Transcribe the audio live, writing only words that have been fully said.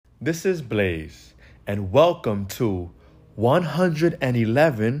This is Blaze, and welcome to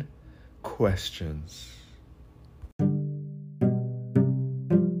 111 Questions.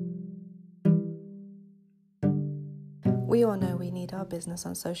 We all know we need our business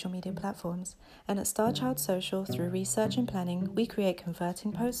on social media platforms, and at Starchild Social, through research and planning, we create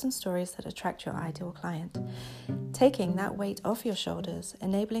converting posts and stories that attract your ideal client, taking that weight off your shoulders,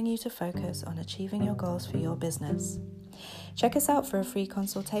 enabling you to focus on achieving your goals for your business. Check us out for a free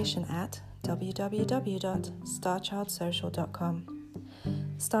consultation at www.starchildsocial.com.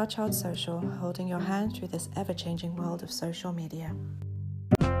 Starchild Social, holding your hand through this ever-changing world of social media.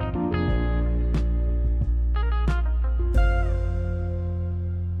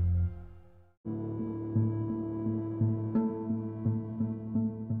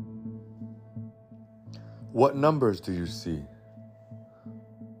 What numbers do you see?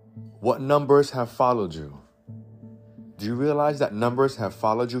 What numbers have followed you? Do you realize that numbers have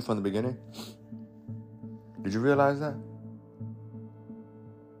followed you from the beginning? Did you realize that?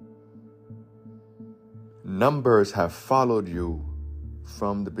 Numbers have followed you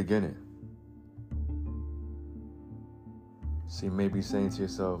from the beginning. So you may be saying to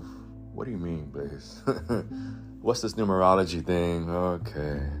yourself, what do you mean, Blaze? What's this numerology thing?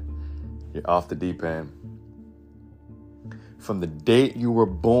 Okay, you're off the deep end. From the date you were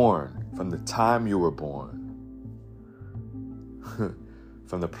born, from the time you were born,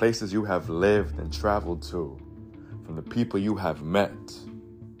 from the places you have lived and traveled to, from the people you have met,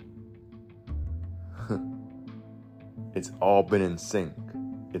 it's all been in sync.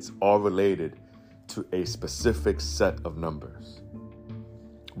 It's all related to a specific set of numbers,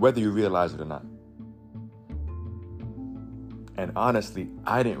 whether you realize it or not. And honestly,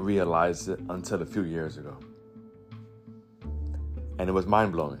 I didn't realize it until a few years ago. And it was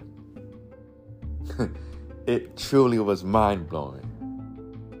mind-blowing. It truly was mind-blowing.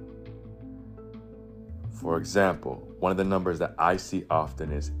 For example, one of the numbers that I see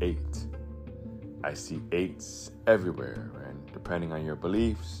often is 8. I see 8s everywhere, and depending on your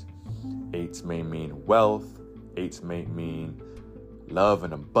beliefs, 8s may mean wealth, 8s may mean love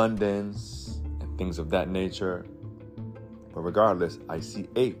and abundance, and things of that nature. But regardless, I see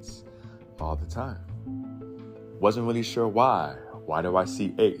 8s all the time. Wasn't really sure why. Why do I see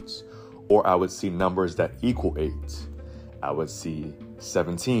 8s? Or I would see numbers that equal 8. I would see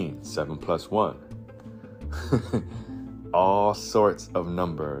 17, 7 plus 1. All sorts of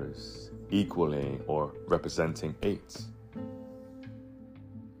numbers equaling or representing 8s.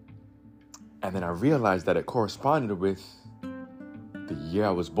 And then I realized that it corresponded with the year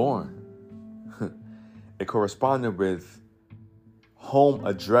I was born. It corresponded with home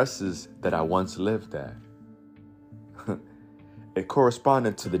addresses that I once lived at. It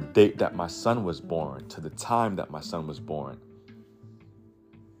corresponded to the date that my son was born, to the time that my son was born.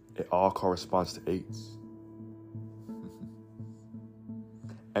 It all corresponds to 8s.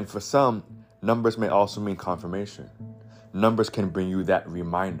 And for some, numbers may also mean confirmation. Numbers can bring you that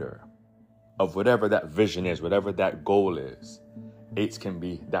reminder of whatever that vision is, whatever that goal is. 8s can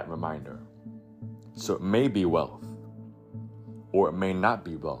be that reminder. So it may be wealth, or it may not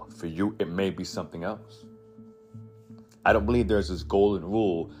be wealth. For you, it may be something else. I don't believe there's this golden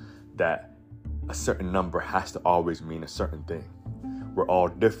rule that a certain number has to always mean a certain thing. We're all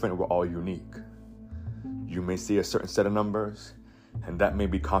different. We're all unique. You may see a certain set of numbers, and that may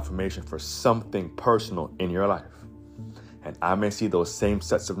be confirmation for something personal in your life. And I may see those same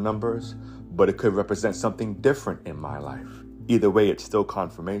sets of numbers, but it could represent something different in my life. Either way, it's still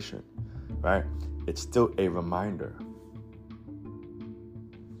confirmation, right? It's still a reminder.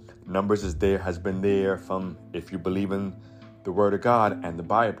 Numbers has been there from, if you believe in the Word of God and the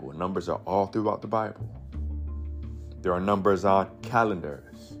Bible. Numbers are all throughout the Bible. There are numbers on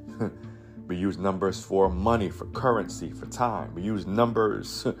calendars. We use numbers for money, for currency, for time. We use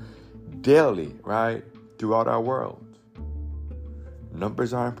numbers daily, right? Throughout our world.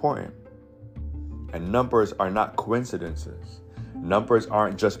 Numbers are important. And numbers are not coincidences. Numbers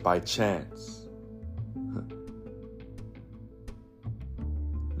aren't just by chance.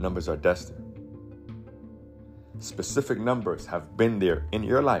 Numbers are destined. Specific numbers have been there in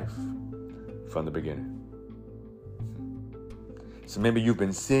your life from the beginning. So maybe you've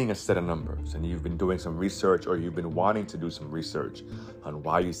been seeing a set of numbers and you've been doing some research, or you've been wanting to do some research on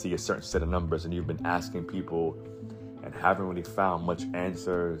why you see a certain set of numbers, and you've been asking people and haven't really found much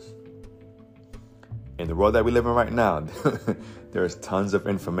answers. In the world that we live in right now, there's tons of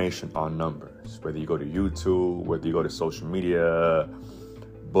information on numbers. Whether you go to YouTube, whether you go to social media,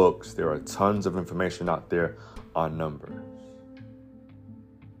 books, there are tons of information out there on numbers.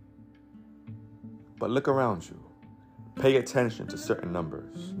 But look around you. Pay attention to certain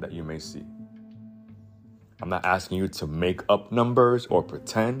numbers that you may see. I'm not asking you to make up numbers or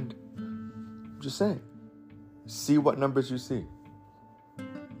pretend. I'm just saying, see what numbers you see.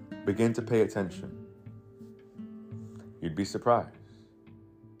 Begin to pay attention. You'd be surprised.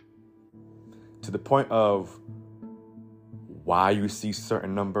 To the point of why you see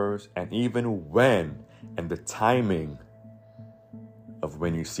certain numbers and even when and the timing of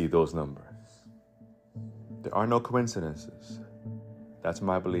when you see those numbers. There are no coincidences. That's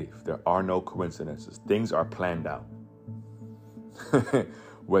my belief. There are no coincidences. Things are planned out.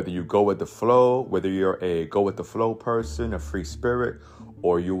 Whether you go with the flow, whether you're a go with the flow person, a free spirit,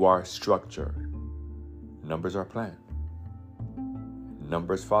 or you are structured, numbers are planned.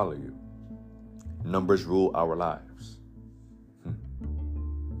 Numbers follow you. Numbers rule our lives.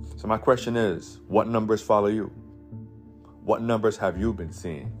 So my question is, what numbers follow you? What numbers have you been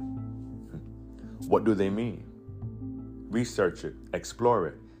seeing? What do they mean? Research it, explore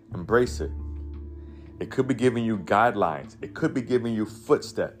it, embrace it. It could be giving you guidelines. It could be giving you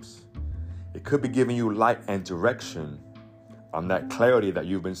footsteps. It could be giving you light and direction on that clarity that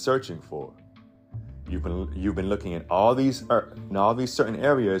you've been searching for. You've been looking at all these certain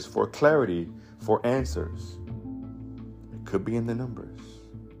areas for clarity, for answers. It could be in the numbers.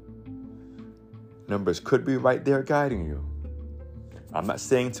 Numbers could be right there guiding you. I'm not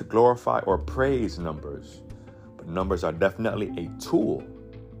saying to glorify or praise numbers, but numbers are definitely a tool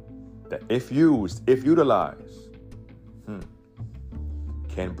that if used, if utilized,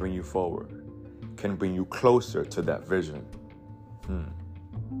 can bring you forward, can bring you closer to that vision.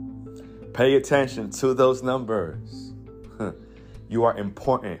 Pay attention to those numbers. You are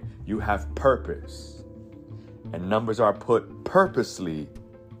important. You have purpose. And numbers are put purposely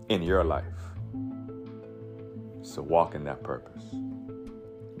in your life. So walk in that purpose.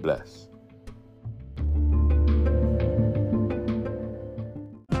 Bless.